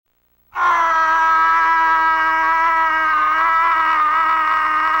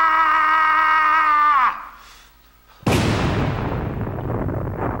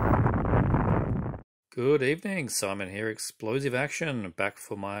evening, Simon here, Explosive Action, back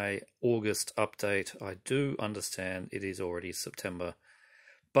for my August update. I do understand it is already September,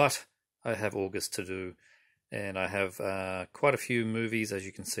 but I have August to do, and I have quite a few movies, as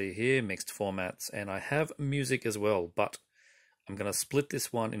you can see here, mixed formats, and I have music as well, but I'm going to split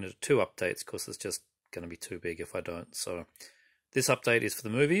this one into two updates because it's just going to be too big if I don't. So this update is for the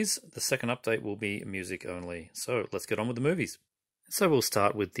movies, the second update will be music only. So let's get on with the movies. So we'll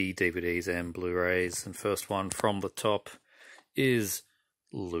start with the DVDs and Blu-rays, and first one from the top is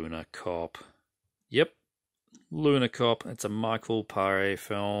Lunar Cop. Yep, Lunar Cop. It's a Michael Paré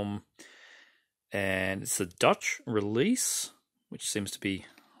film, and it's a Dutch release, which seems to be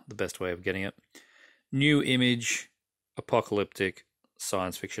the best way of getting it. New image, apocalyptic,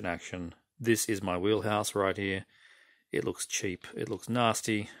 science fiction action. This is my wheelhouse right here. It looks cheap, it looks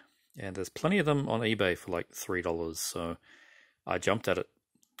nasty, and there's plenty of them on eBay for like $3, so I jumped at it.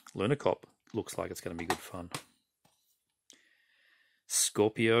 Lunar Cop looks like it's going to be good fun.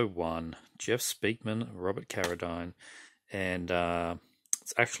 Scorpio 1, Jeff Speakman, Robert Carradine, and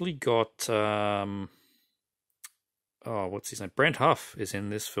it's actually got what's his name? Brent Huff is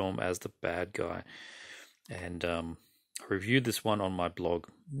in this film as the bad guy, and I reviewed this one on my blog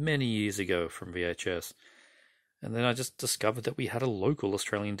many years ago from VHS, and then I just discovered that we had a local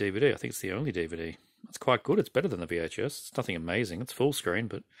Australian DVD. I think it's the only DVD. It's quite good. It's better than the VHS. It's nothing amazing. It's full screen,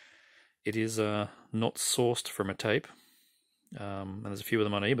 but it is not sourced from a tape. And there's a few of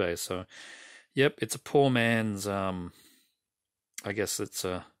them on eBay. So, yep, it's a poor man's, I guess it's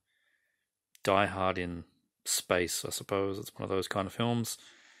a Die Hard in space, I suppose. It's one of those kind of films.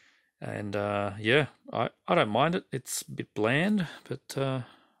 And, yeah, I don't mind it. It's a bit bland, but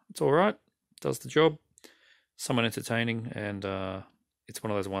it's all right. It does the job. Somewhat entertaining, and it's one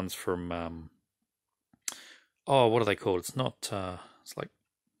of those ones from... what are they called? It's not, it's like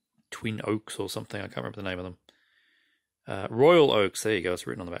Twin Oaks or something. I can't remember the name of them. Royal Oaks, there you go. It's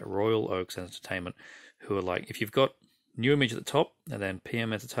written on the back. Royal Oaks Entertainment, who are like, if you've got New Image at the top, and then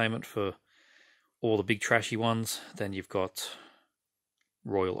PM Entertainment for all the big trashy ones, then you've got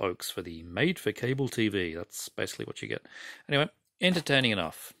Royal Oaks for the made-for-cable TV. That's basically what you get. Anyway, entertaining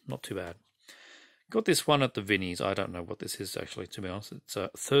enough. Not too bad. Got this one at the Vinnies. I don't know what this is, actually, to be honest. It's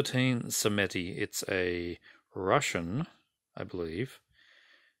 13 Sameti. It's a Russian, I believe,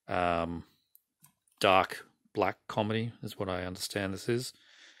 dark black comedy is what I understand this is.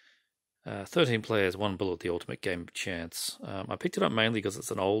 13 players, one bullet, the ultimate game of chance. I picked it up mainly because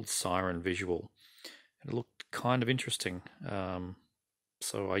it's an old Siren visual, and it looked kind of interesting.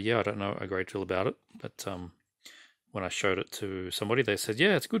 So yeah, I don't know a great deal about it, but when I showed it to somebody, they said,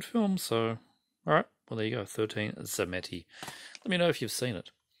 yeah, it's a good film, so all right, well, there you go, 13 Zameti. Let me know if you've seen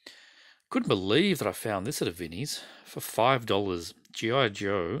it. Couldn't believe that I found this at a Vinnie's for $5. G.I.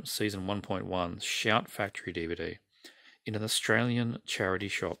 Joe Season 1.1 Shout Factory DVD in an Australian charity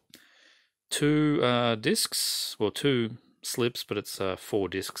shop. Two discs, well, two slips, but it's 4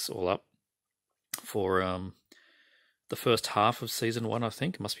 discs all up for the first half of Season 1, I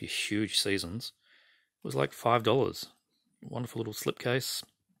think. It must be huge seasons. It was like $5. Wonderful little slipcase.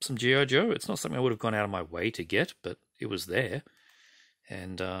 Some G.I. Joe. It's not something I would have gone out of my way to get, but it was there.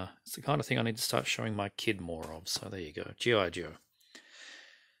 And it's the kind of thing I need to start showing my kid more of. So there you go. G.I. Joe.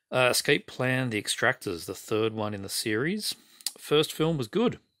 Escape Plan, The Extractors, the third one in the series. First film was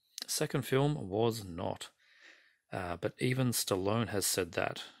good. Second film was not. But even Stallone has said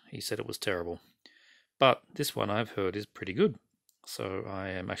that. He said it was terrible. But this one I've heard is pretty good. So I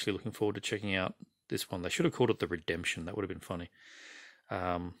am actually looking forward to checking out this one. They should have called it The Redemption. That would have been funny.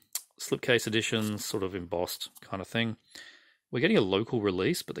 Slipcase edition, sort of embossed kind of thing. We're getting a local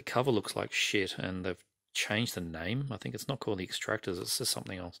release, but the cover looks like shit, and they've changed the name. I think it's not called The Extractors, it's just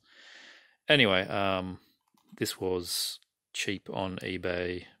something else. Anyway, this was cheap on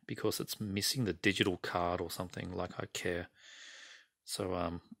eBay because it's missing the digital card or something, like I care.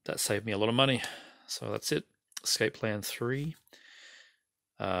 So that saved me a lot of money. So that's it. Escape Plan 3.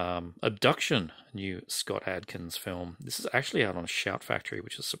 Abduction, new Scott Adkins film. This is actually out on Shout Factory,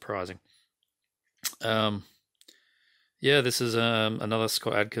 which is surprising. Yeah, this is another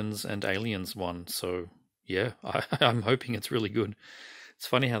Scott Adkins and Aliens one. So yeah, I'm hoping it's really good. It's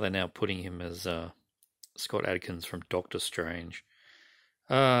funny how they're now putting him as Scott Adkins from Doctor Strange.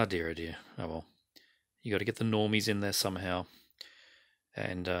 Ah, dear, oh dear. Oh well, you got to get the normies in there somehow.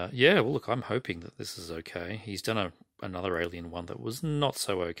 And yeah, well, look, I'm hoping that this is okay. He's done another Alien one that was not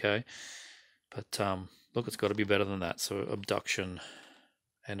so okay. But look, it's got to be better than that. So Abduction.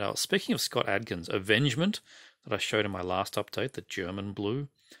 And speaking of Scott Adkins, Avengement that I showed in my last update, the German blue.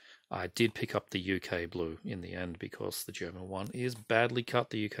 I did pick up the UK blue in the end because the German one is badly cut.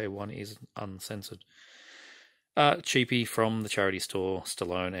 The UK one is uncensored. Cheapy from the charity store,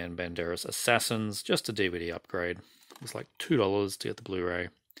 Stallone and Banderas Assassins, just a DVD upgrade. It was like $2 to get the Blu-ray.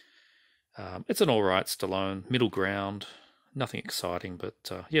 It's an alright Stallone, middle ground, nothing exciting, but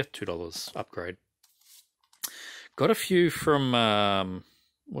yeah, $2 upgrade. Got a few from,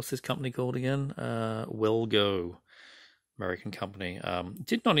 what's this company called again? Well Go, American company.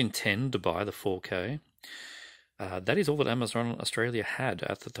 Did not intend to buy the 4K. That is all that Amazon Australia had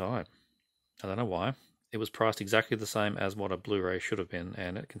at the time. I don't know why. It was priced exactly the same as what a Blu-ray should have been,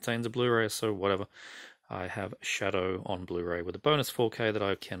 and it contains a Blu-ray, so whatever. I have Shadow on Blu-ray with a bonus 4K that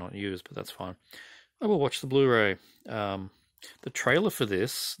I cannot use, but that's fine. I will watch the Blu-ray. The trailer for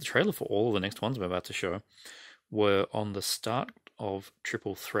this, the trailer for all of the next ones I'm about to show, were on the start of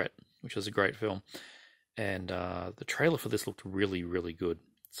Triple Threat, which is a great film. And the trailer for this looked really, really good.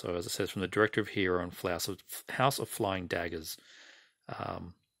 So as it says, from the director of Hero and House of Flying Daggers,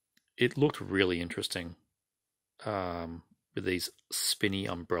 it looked really interesting with these spinny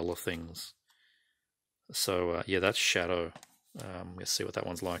umbrella things. So yeah, that's Shadow. Let's see what that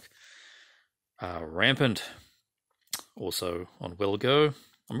one's like. Rampant, also on Well Go.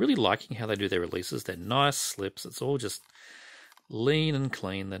 I'm really liking how they do their releases. They're nice slips. It's all just lean and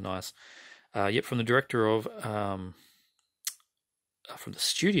clean. They're nice. Yep, from the director of, from the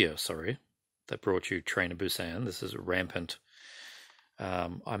studio, sorry, that brought you Train to Busan. This is Rampant.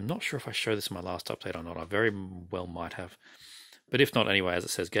 I'm not sure if I showed this in my last update or not. I very well might have. But if not, anyway, as it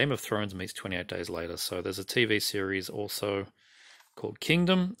says, Game of Thrones meets 28 Days Later. So there's a TV series also called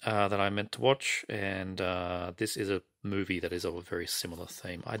Kingdom that I meant to watch. And this is a movie that is of a very similar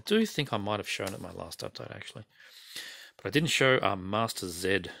theme. I do think I might have shown it in my last update, actually. But I didn't show Master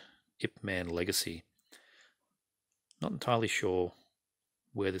Z, Ip Man Legacy. Not entirely sure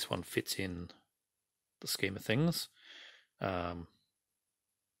where this one fits in the scheme of things.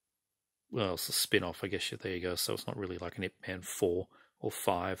 Well, it's a spin-off, I guess. There you go. So it's not really like an Ip Man 4 or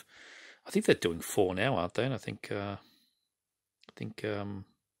 5. I think they're doing 4 now, aren't they? And I think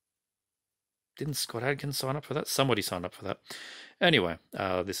didn't Scott Adkins sign up for that? Somebody signed up for that. Anyway,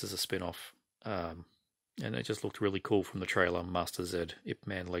 this is a spin-off. And it just looked really cool from the trailer, Master Z, Ip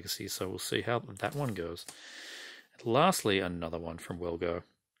Man Legacy. So we'll see how that one goes. And lastly, another one from Well Go.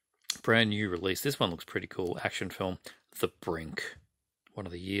 Brand new release. This one looks pretty cool. Action film, The Brink. One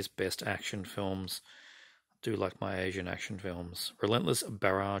of the year's best action films. I do like my Asian action films. Relentless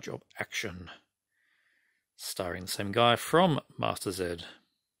barrage of action. Starring the same guy from Master Z.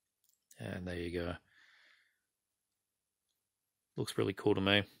 And there you go. Looks really cool to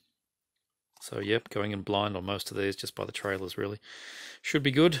me. So, yep, going in blind on most of these just by the trailers, really. Should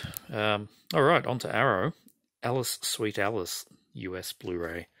be good. Alright, on to Arrow. Alice, Sweet Alice, US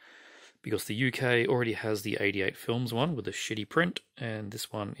Blu-ray. Because the UK already has the 88 Films one with a shitty print, and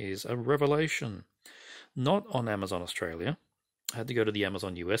this one is a revelation. Not on Amazon Australia. I had to go to the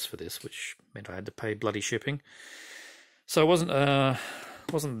Amazon US for this, which meant I had to pay bloody shipping. So it wasn't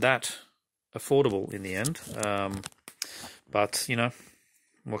that affordable in the end. But, you know,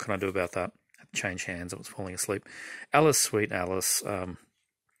 what can I do about that? I had to change hands, I was falling asleep. Alice, Sweet Alice.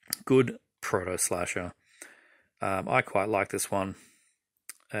 Good proto-slasher. I quite like this one.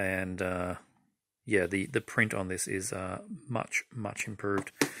 And yeah, the print on this is much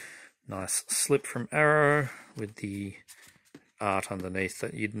improved. Nice slip from Arrow with the art underneath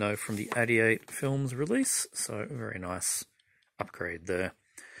that you'd know from the 88 Films release. So very nice upgrade there.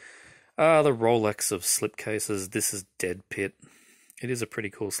 The Rolex of slipcases. This is Dead Pit. It is a pretty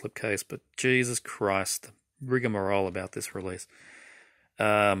cool slipcase, but Jesus Christ, the rigmarole about this release.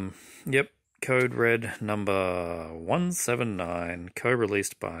 Yep. Code Red number 179,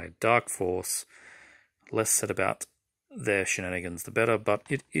 co-released by Dark Force. Less said about their shenanigans the better, but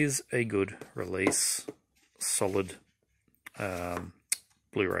it is a good release. Solid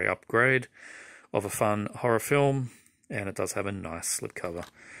Blu-ray upgrade of a fun horror film, and it does have a nice slipcover.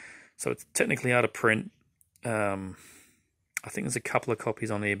 So it's technically out of print. I think there's a couple of copies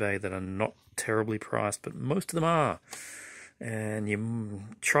on eBay that are not terribly priced, but most of them are. And you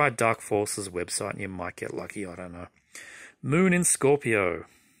try Dark Force's website and you might get lucky, I don't know. Moon in Scorpio.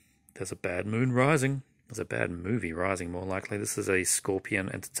 There's a bad moon rising. There's a bad movie rising, more likely. This is a Scorpion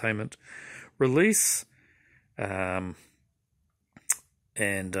Entertainment release. And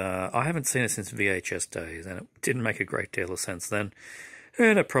I haven't seen it since VHS days, and it didn't make a great deal of sense then.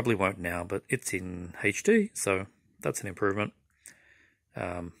 And it probably won't now, but it's in HD, so that's an improvement.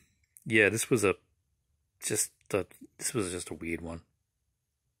 Yeah, this was just a weird one.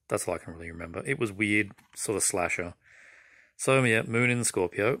 That's all I can really remember. It was weird, sort of slasher. So yeah, Moon in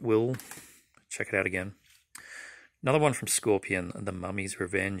Scorpio. We'll check it out again. Another one from Scorpion, The Mummy's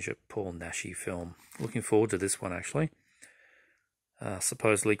Revenge, a Paul Naschy film. Looking forward to this one, actually.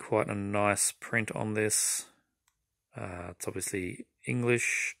 Supposedly quite a nice print on this. It's obviously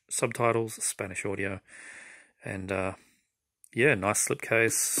English subtitles, Spanish audio, and yeah, nice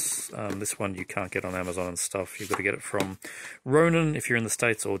slipcase. This one you can't get on Amazon and stuff. You've got to get it from Ronin if you're in the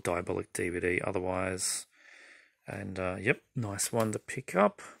States, or Diabolic DVD otherwise. And yep, nice one to pick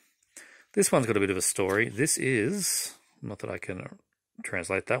up. This one's got a bit of a story. This is, not that I can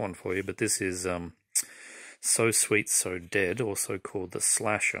translate that one for you, but this is So Sweet, So Dead, also called The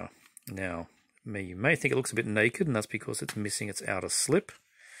Slasher. Now, you may think it looks a bit naked, and that's because it's missing its outer slip.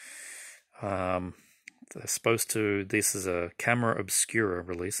 They're supposed to, this is a camera obscura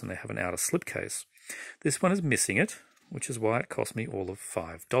release, and they have an outer slipcase. This one is missing it, which is why it cost me all of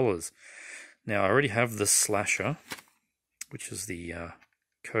 $5. Now, I already have The Slasher, which is the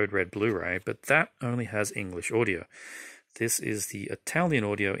Code Red Blu-ray, but that only has English audio. This is the Italian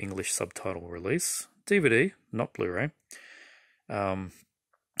audio English subtitle release. DVD, not Blu-ray.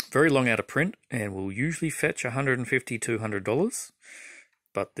 Very long out of print, and will usually fetch $150 to $200.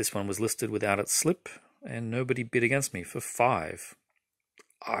 But this one was listed without its slip, and nobody bid against me for $5.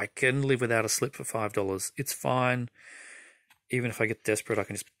 I can live without a slip for $5. It's fine. Even if I get desperate, I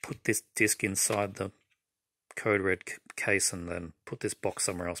can just put this disc inside the Code Red case and then put this box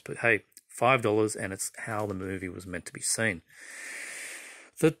somewhere else. But hey, $5, and it's how the movie was meant to be seen.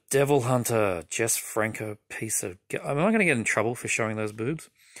 The Devil Hunter, Jess Franco piece of... Am I going to get in trouble for showing those boobs?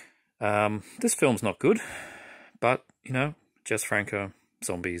 This film's not good, but, you know, Jess Franco,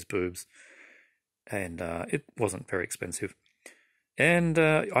 zombies, boobs, and it wasn't very expensive. And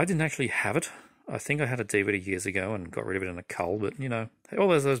I didn't actually have it. I think I had a DVD years ago and got rid of it in a cull, but, you know, oh,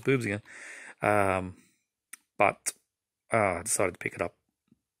 there's those boobs again. But I decided to pick it up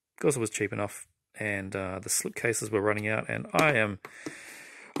because it was cheap enough, and the slipcases were running out, and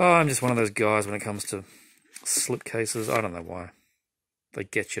I'm just one of those guys when it comes to slipcases. I don't know why. They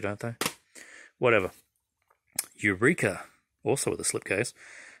get you, don't they? Whatever. Eureka, also with a slipcase.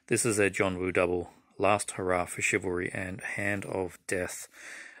 This is a John Woo double, Last Hurrah for Chivalry and Hand of Death.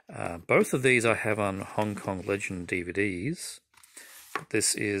 Both of these I have on Hong Kong Legend DVDs.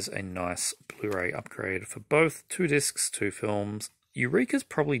 This is a nice Blu-ray upgrade for both. 2 discs, 2 films. Eureka's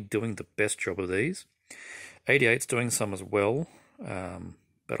probably doing the best job of these. 88's doing some as well.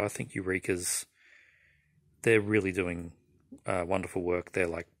 But I think Eureka's, they're really doing wonderful work. They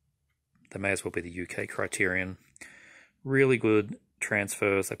may as well be the UK Criterion. Really good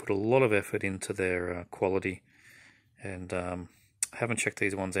transfers. They put a lot of effort into their quality. And I haven't checked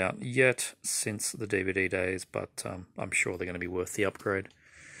these ones out yet since the DVD days, but I'm sure they're going to be worth the upgrade.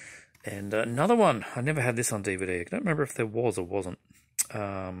 And another one, I never had this on DVD. I don't remember if there was or wasn't.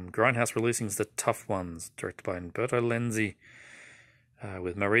 Grindhouse releasing's The Tough Ones, directed by Umberto Lenzi.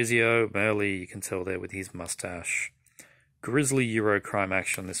 With Maurizio Merli, you can tell there with his mustache. Grisly Euro crime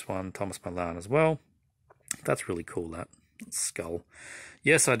action, this one. Thomas Milan as well. That's really cool, that skull.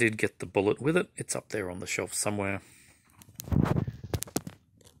 Yes, I did get the bullet with it. It's up there on the shelf somewhere.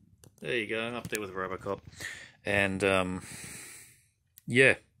 There you go, up there with Robocop. And,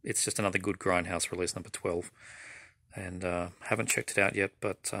 yeah, it's just another good Grindhouse release, number 12. And haven't checked it out yet,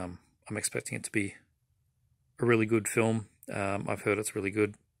 but I'm expecting it to be a really good film. I've heard it's really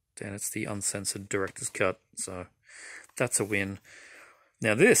good, and it's the uncensored director's cut, so that's a win.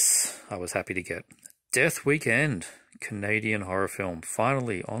 Now this, I was happy to get. Death Weekend, Canadian horror film,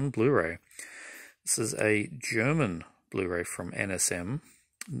 finally on Blu-ray. This is a German Blu-ray from NSM.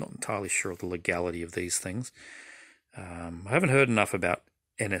 I'm not entirely sure of the legality of these things. I haven't heard enough about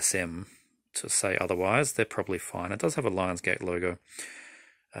NSM to say otherwise. They're probably fine. It does have a Lionsgate logo,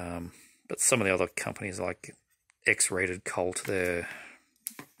 but some of the other companies like X-rated Cult, they're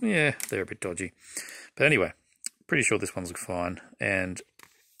a bit dodgy. But anyway, pretty sure this one's fine. And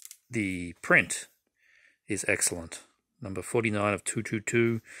the print is excellent. Number 49 of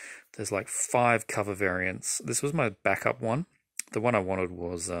 222. There's like 5 cover variants. This was my backup one. The one I wanted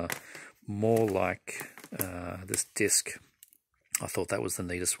was more like this disc. I thought that was the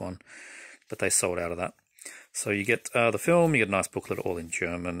neatest one, but they sold out of that. So you get the film, you get a nice booklet all in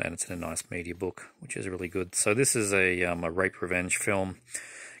German, and it's in a nice media book, which is really good. So this is a rape revenge film,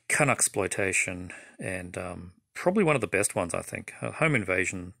 Cunexploitation, and probably one of the best ones, I think. Home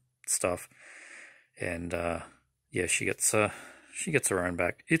invasion stuff, and yeah, she gets her own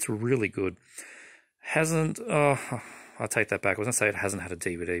back. It's really good. I'll take that back. I was going to say it hasn't had a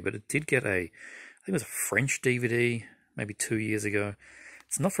DVD, but it did get I think it was a French DVD maybe 2 years ago.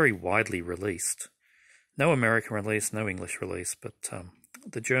 It's not very widely released. No American release, no English release, but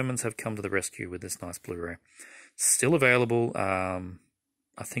the Germans have come to the rescue with this nice Blu-ray. Still available,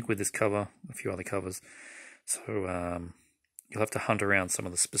 I think with this cover, a few other covers. So you'll have to hunt around some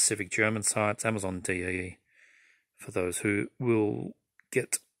of the specific German sites, Amazon DE, for those who will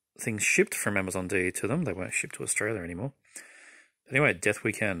get things shipped from Amazon DE to them. They won't ship to Australia anymore. But anyway, Death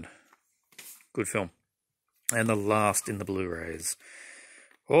Weekend. Good film. And the last in the Blu-rays.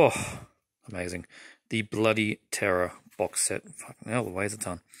 Oh, amazing. The Bloody Terror box set. Fucking hell, it weighs a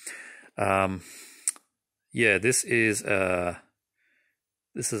ton. Yeah, this is a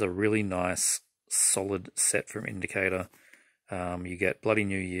really nice, solid set from Indicator. You get Bloody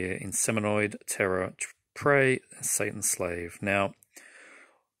New Year, Inseminoid, Terror, Prey, Satan's Slave. Now,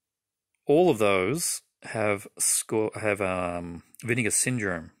 all of those have Vinegar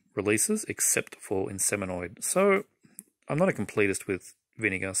Syndrome releases, except for Inseminoid. So I'm not a completist with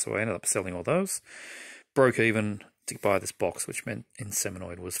Vinegar, so I ended up selling all those. Broke even to buy this box, which meant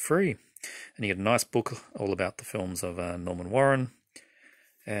Inseminoid was free. And you get a nice book all about the films of Norman Warren.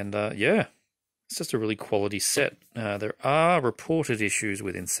 And yeah, it's just a really quality set. There are reported issues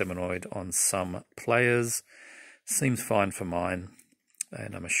with Inseminoid on some players. Seems fine for mine.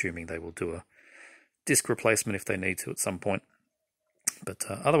 And I'm assuming they will do a disc replacement if they need to at some point. But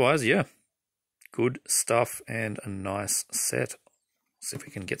otherwise, yeah, good stuff and a nice set. See if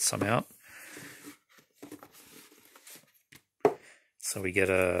we can get some out. So we get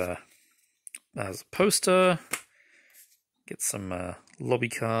as a poster, get some lobby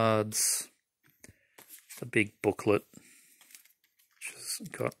cards, a big booklet, which has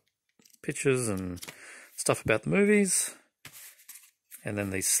got pictures and stuff about the movies, and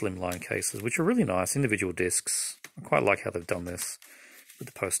then these slimline cases, which are really nice, individual discs. I quite like how they've done this with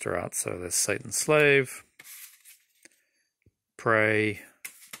the poster art. So there's Satan's Slave, Prey,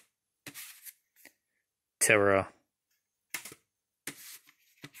 Terror,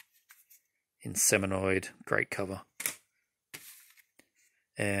 Inseminoid, great cover,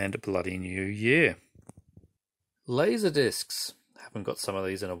 and Bloody New Year. LaserDiscs. Haven't got some of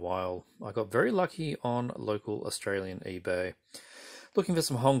these in a while. I got very lucky on local Australian eBay. Looking for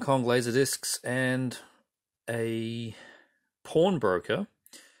some Hong Kong LaserDiscs, and a pawnbroker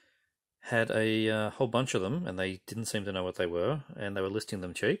had a whole bunch of them, and they didn't seem to know what they were, and they were listing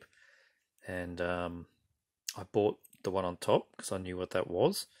them cheap. And I bought the one on top because I knew what that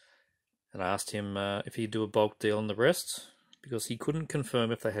was. And I asked him if he'd do a bulk deal on the rest, because he couldn't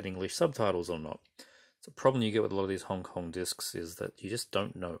confirm if they had English subtitles or not. It's a problem you get with a lot of these Hong Kong discs, is that you just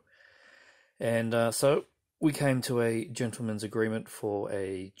don't know. And so we came to a gentleman's agreement for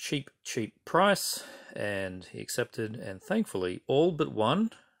a cheap price, and he accepted, and thankfully all but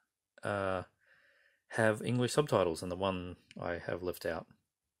one have English subtitles, and the one I have left out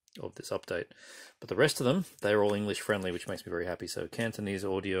of this update. But the rest of them, they're all English friendly, which makes me very happy. So Cantonese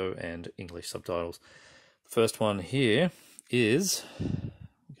audio and English subtitles. The first one here is,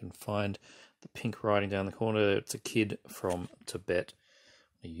 you can find the pink writing down the corner, it's a kid from Tibet,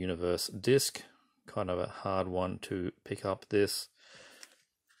 a Universe disc. Kind of a hard one to pick up this,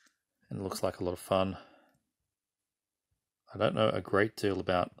 and it looks like a lot of fun. I don't know a great deal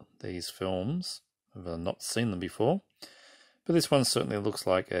about these films. I've not seen them before. But this one certainly looks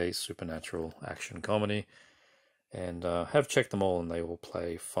like a supernatural action comedy, and have checked them all, and they all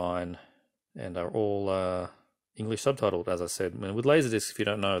play fine, and are all English subtitled, as I said. I mean, with LaserDisc, if you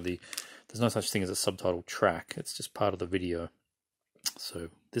don't know, there's no such thing as a subtitle track. It's just part of the video. So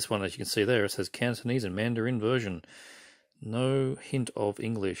this one, as you can see there, it says Cantonese and Mandarin version. No hint of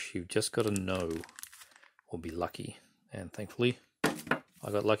English. You've just got to know or be lucky. And thankfully, I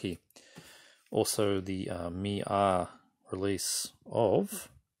got lucky. Also, the Mi-Ah release of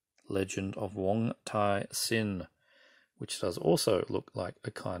Legend of Wong Tai Sin, which does also look like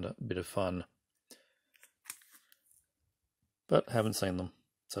a kind of bit of fun. But haven't seen them,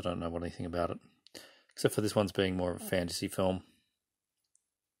 so I don't know anything about it. Except for this one's being more of a fantasy film.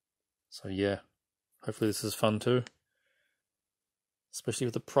 So yeah, hopefully this is fun too. Especially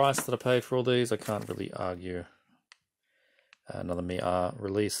with the price that I paid for all these, I can't really argue. Another Mi-Ah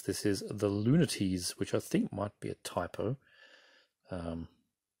release. This is The Lunaties, which I think might be a typo.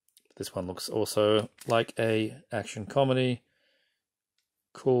 This one looks also like a action comedy.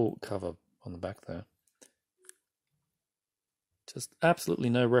 Cool cover on the back there. Just absolutely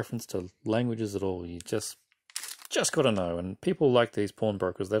no reference to languages at all. You just got to know. And people like these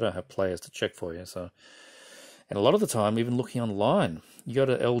pawnbrokers, they don't have players to check for you. So, and a lot of the time, even looking online, you go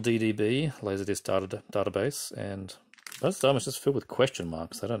to LDDB, LaserDisc database, and most of the time it's just filled with question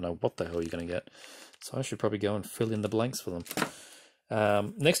marks. They don't know what the hell you're going to get. So I should probably go and fill in the blanks for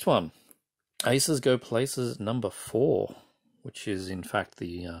them. Next one, Aces Go Places number 4, which is in fact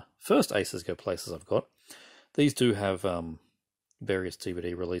the first Aces Go Places I've got. These do have various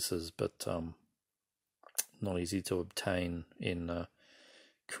DVD releases, but not easy to obtain in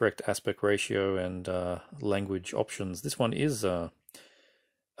correct aspect ratio and language options. This one is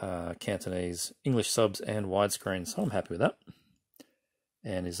Cantonese, English subs and widescreen, so I'm happy with that.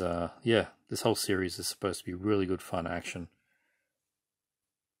 And is yeah, this whole series is supposed to be really good fun action.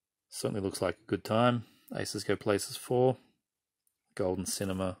 Certainly looks like a good time. Aces Go Places 4, Golden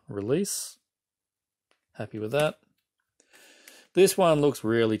Cinema release. Happy with that. This one looks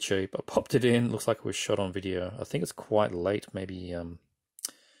really cheap. I popped it in, looks like it was shot on video. I think it's quite late, maybe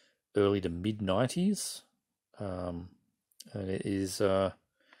early to mid-90s. And it is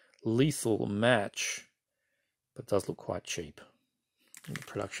Lethal Match, but it does look quite cheap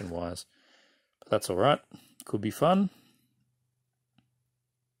production-wise. But that's alright. Could be fun.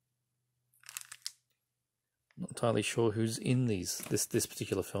 Not entirely sure who's in this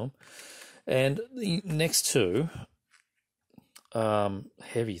particular film. And the next two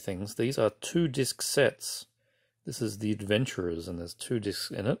heavy things. These are 2-disc sets. This is The Adventurers, and there's 2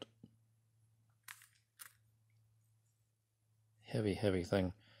 discs in it. Heavy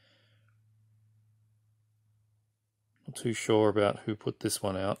thing. Not too sure about who put this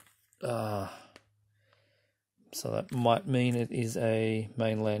one out. So that might mean it is a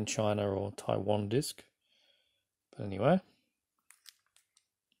mainland China or Taiwan disc. But anyway,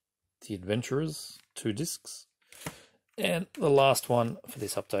 The Adventurers, 2 discs. And the last one for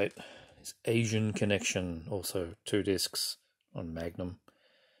this update is Asian Connection, also 2 discs on Magnum.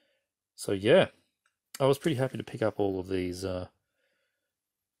 So yeah, I was pretty happy to pick up all of these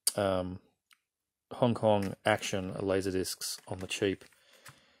Hong Kong action LaserDiscs on the cheap.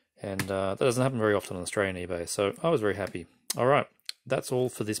 And that doesn't happen very often on Australian eBay, so I was very happy. Alright, that's all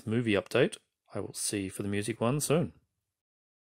for this movie update. I will see you for the music one soon.